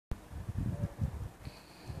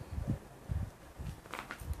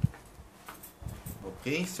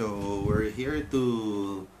Okay, so we're here to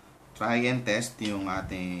try and test yung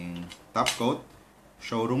ating top coat,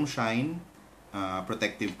 Showroom Shine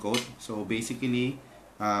protective coat. So basically,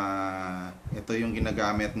 ito yung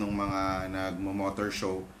ginagamit ng mga nagmo-motor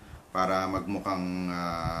show para magmukhang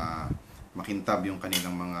makintab yung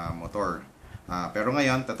kanilang mga motor. Pero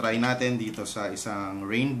ngayon, tatry natin dito sa isang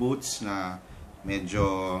rain boots na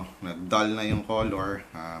medyo dull na yung color,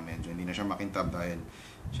 medyo hindi na siya makintab dahil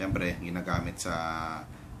syempre ginagamit sa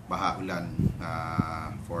baha-ulan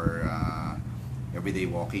for everyday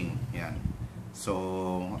walking. Yan.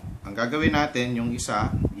 So, ang gagawin natin, yung isa,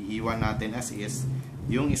 iiwan natin as is,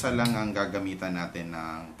 yung isa lang ang gagamitan natin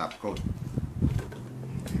ng top coat.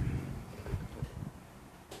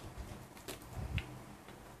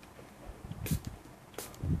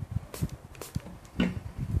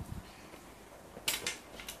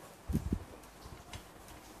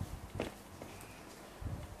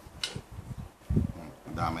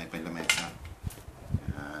 Damay pa yung lamesa.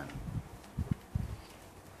 Yan.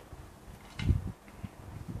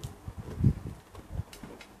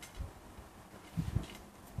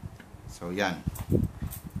 So yan.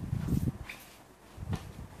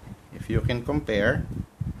 If you can compare,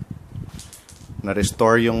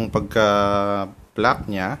 na-restore yung pagka-black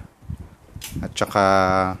niya at saka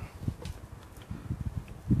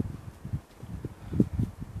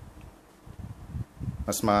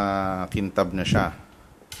mas makintab na siya.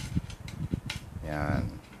 Yan.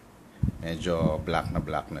 Medyo black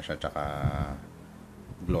na siya tsaka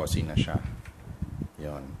glossy na siya.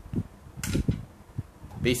 Yon.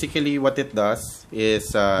 Basically what it does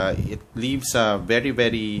is it leaves a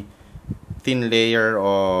very thin layer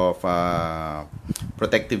of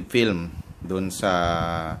protective film dun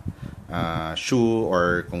sa shoe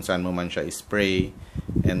or kung saan mo man siya spray.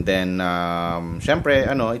 And then syempre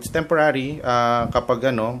it's temporary kapag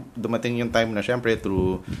dumating yung time na syempre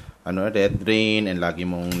through red rain and lagi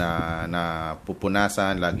mong na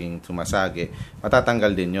pupunasan, laging sumasagi,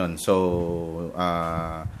 matatanggal din yon. So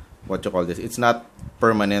what you call this, it's not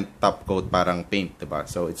permanent top coat parang paint, diba?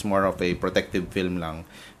 So it's more of a protective film lang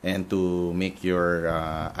and to make your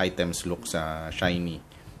items look shiny.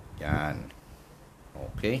 Yan.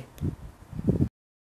 Okay.